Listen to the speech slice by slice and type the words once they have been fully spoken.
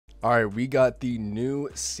All right, we got the new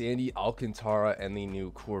Sandy Alcantara and the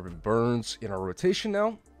new Corbin Burns in our rotation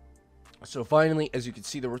now. So finally, as you can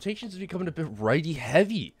see, the rotation is becoming a bit righty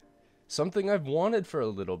heavy. Something I've wanted for a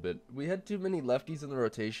little bit. We had too many lefties in the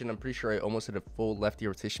rotation. I'm pretty sure I almost had a full lefty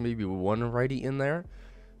rotation, maybe one righty in there.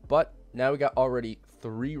 But now we got already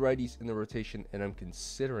 3 righties in the rotation, and I'm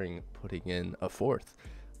considering putting in a 4th.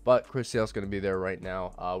 But Chris Sale's going to be there right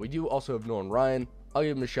now. We do also have Nolan Ryan. I'll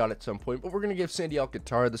give him a shot at some point, but we're going to give Sandy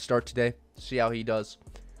Alcantara the start today. See how he does.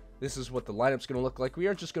 This is what the lineup's going to look like. We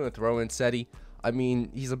aren't just going to throw in Seti. I mean,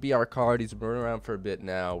 he's a BR card. He's been around for a bit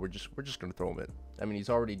now. We're just going to throw him in. I mean, he's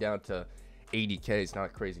already down to 80K. He's not a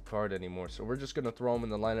crazy card anymore. So we're just going to throw him in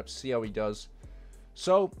the lineup, see how he does.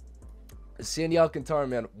 So, Sandy Alcantara,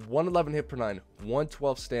 man, 111 hit per 9,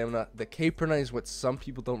 112 stamina. The K per 9 is what some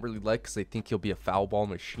people don't really like because they think he'll be a foul ball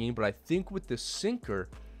machine. But I think with the sinker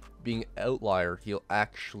being outlier, he'll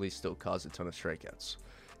actually still cause a ton of strikeouts.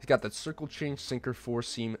 He's got that circle change, sinker,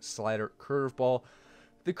 4-seam, slider, curveball.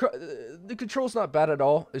 The control's not bad at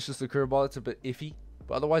all. It's just the curveball that's a bit iffy,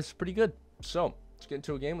 but otherwise it's pretty good. So let's get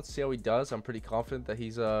into a game. Let's see how he does. I'm pretty confident that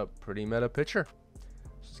he's a pretty meta pitcher.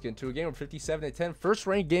 Let's get into a game. We're 57-10. First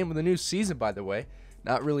ranked game of the new season, by the way.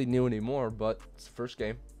 Not really new anymore, but it's the first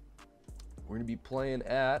game. We're going to be playing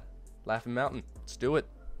at Laughing Mountain. Let's do it.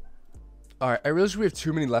 All right, I realize we have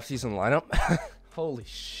too many lefties in the lineup. Holy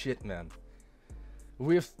shit, man.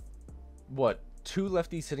 We have, what, 2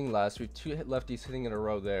 lefties hitting last. We have 2 lefties hitting in a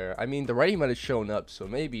row there. I mean, the righty might have shown up, so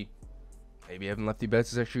maybe having lefty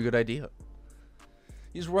bets is actually a good idea.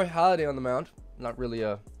 He's Roy Halladay on the mound. Not really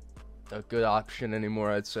a good option anymore,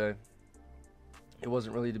 I'd say. It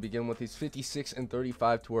wasn't really to begin with. He's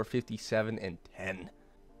 56-35 to our 57-10.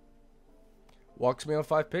 Walks me on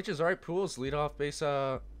 5 pitches. All right, Pools, leadoff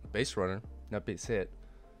base runner, not base hit.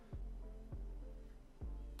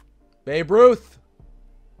 Babe Ruth.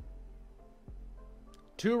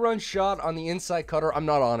 2-run shot on the inside cutter. I'm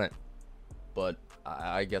not on it, but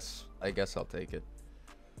I guess I'll take it.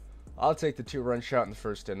 I'll take the 2-run shot in the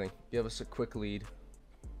first inning. Give us a quick lead.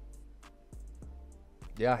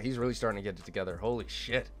 Yeah, he's really starting to get it together. Holy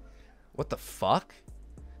shit. What the fuck?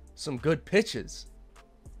 Some good pitches.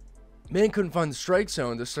 Man couldn't find the strike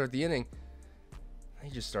zone to start the inning.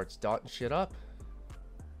 He just starts dotting shit up.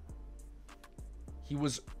 He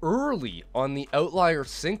was early on the outlier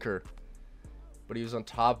sinker, but he was on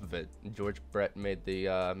top of it. And George Brett made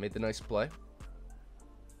the nice play.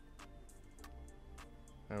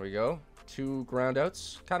 There we go. 2 ground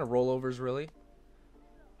outs. Kind of rollovers, really.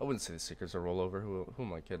 I wouldn't say the sinker's a rollover. Who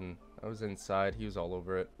am I kidding? I was inside. He was all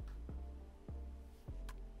over it.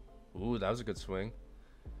 Ooh, that was a good swing.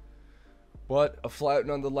 But a flat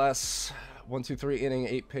nonetheless. 1-2-3 inning,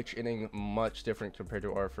 8-pitch inning. Much different compared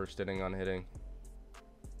to our first inning on hitting.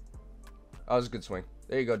 That was a good swing.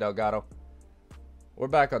 There you go, Delgado. We're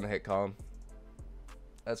back on the hit column.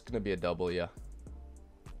 That's going to be a double, yeah.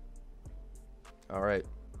 All right.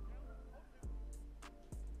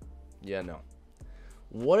 Yeah, no.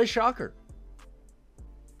 What a shocker.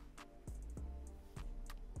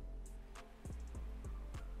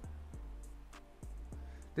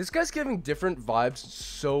 This guy's giving different vibes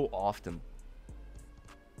so often.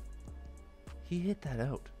 He hit that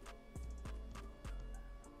out.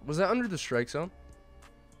 Was that under the strike zone?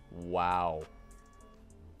 Wow.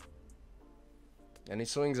 And he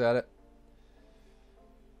swings at it.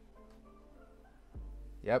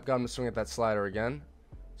 Yep, got him to swing at that slider again.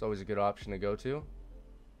 It's always a good option to go to.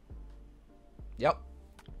 Yep,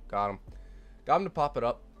 got him. Got him to pop it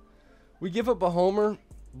up. We give up a homer.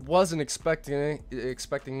 Wasn't expecting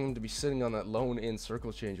him to be sitting on that lone in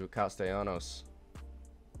circle change with Castellanos.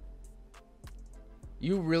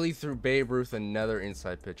 You really threw Babe Ruth another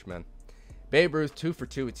inside pitch, man. Babe Ruth 2 for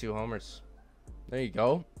 2 with 2 homers. There you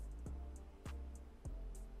go.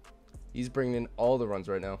 He's bringing in all the runs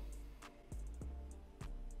right now.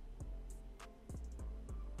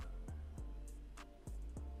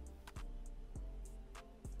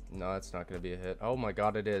 No, it's not going to be a hit. Oh my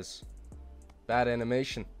god, it is. Bad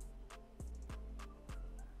animation.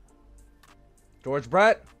 George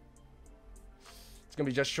Brett. It's going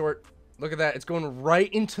to be just short. Look at that. It's going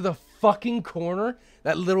right into the fucking corner.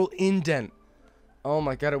 That little indent. Oh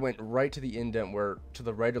my god, it went right to the indent where to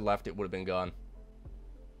the right or left it would have been gone.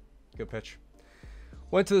 Good pitch.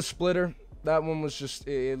 Went to the splitter. That one was just,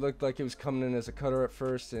 it looked like it was coming in as a cutter at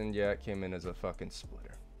first, and yeah, it came in as a fucking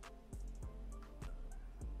splitter.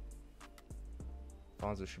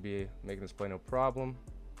 Fonzo should be making this play no problem.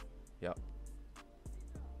 Yep.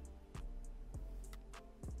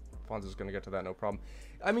 Fonzo's going to get to that no problem.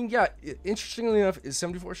 I mean, yeah, interestingly enough, is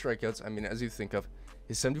 74 strikeouts. I mean, as you think of,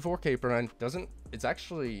 His 74K per 9 doesn't... It's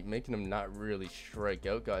actually making him not really strike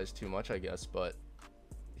out guys too much, I guess. But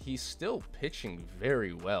he's still pitching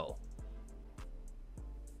very well.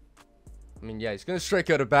 I mean, yeah, he's going to strike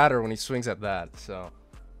out a batter when he swings at that. So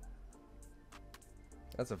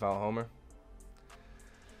that's a foul homer.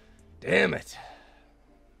 Damn it.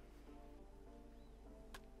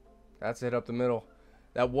 That's a hit up the middle.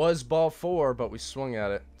 That was ball 4, but we swung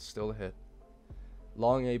at it. Still a hit.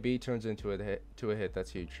 Long AB turns into a hit.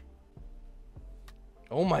 That's huge.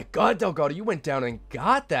 Oh my God, Delgado, you went down and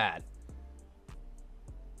got that.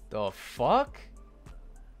 The fuck?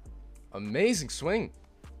 Amazing swing.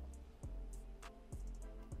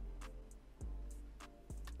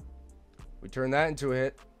 We turn that into a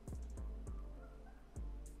hit.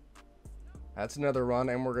 That's another run,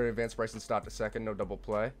 and we're going to advance Bryson Stott to second. No double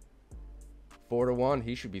play. 4-1.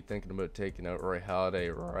 He should be thinking about taking out Roy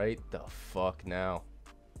Halladay right the fuck now.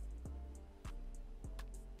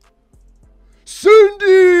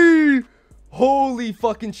 Cindy! Holy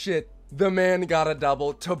fucking shit. The man got a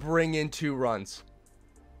double to bring in 2 runs.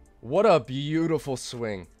 What a beautiful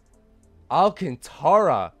swing.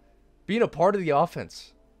 Alcantara being a part of the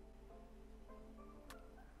offense.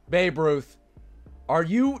 Babe Ruth. Are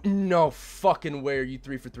you? No fucking way are you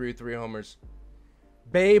 3 for 3 with 3 homers.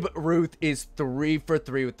 Babe Ruth is 3 for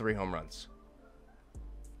 3 with 3 home runs.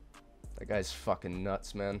 That guy's fucking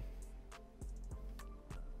nuts, man.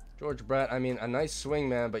 George Brett, I mean, a nice swing,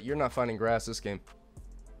 man, but you're not finding grass this game.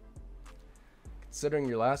 Considering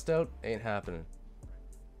your last out, ain't happening.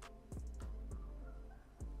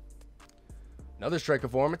 Another strike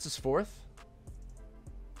performance is 4th.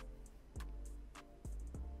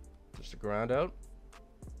 Just a ground out.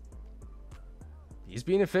 He's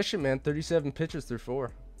being efficient, man. 37 pitches through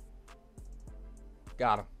 4.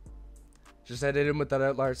 Got him. Just had to hit him with that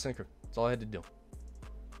outlier sinker. That's all I had to do.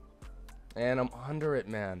 And I'm under it,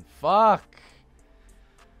 man. Fuck.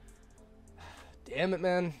 Damn it,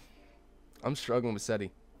 man. I'm struggling with Seti.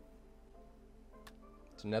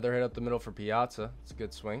 It's another hit up the middle for Piazza. It's a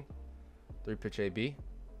good swing. 3-pitch AB.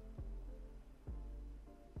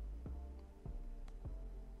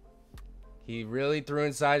 He really threw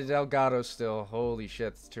inside Delgado still. Holy shit,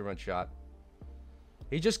 it's a 2-run shot.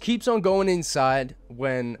 He just keeps on going inside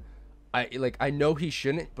when I know he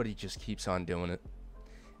shouldn't, but he just keeps on doing it.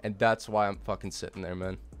 And that's why I'm fucking sitting there,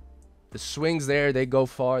 man. The swings there, they go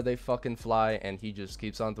far, they fucking fly, and he just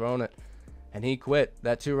keeps on throwing it. And he quit.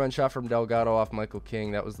 That 2-run shot from Delgado off Michael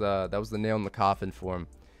King, that was the nail in the coffin for him.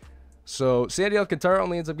 So Sandy Alcantara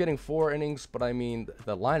only ends up getting 4 innings, but I mean,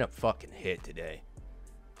 the lineup fucking hit today.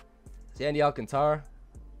 Sandy Alcantara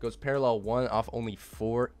goes parallel 1 off only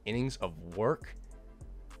 4 innings of work.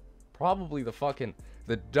 Probably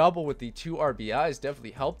the double with the 2 RBIs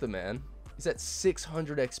definitely helped the man. He's at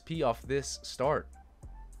 600 XP off this start.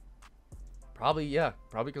 Probably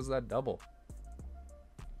because of that double.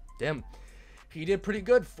 Damn. He did pretty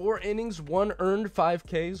good. 4 innings, 1 earned, 5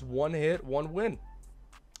 Ks, 1 hit, 1 win.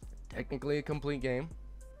 Technically a complete game.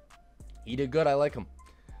 He did good. I like him.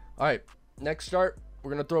 All right, next start. We're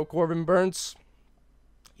going to throw Corbin Burns.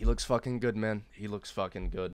 He looks fucking good, man. He looks fucking good.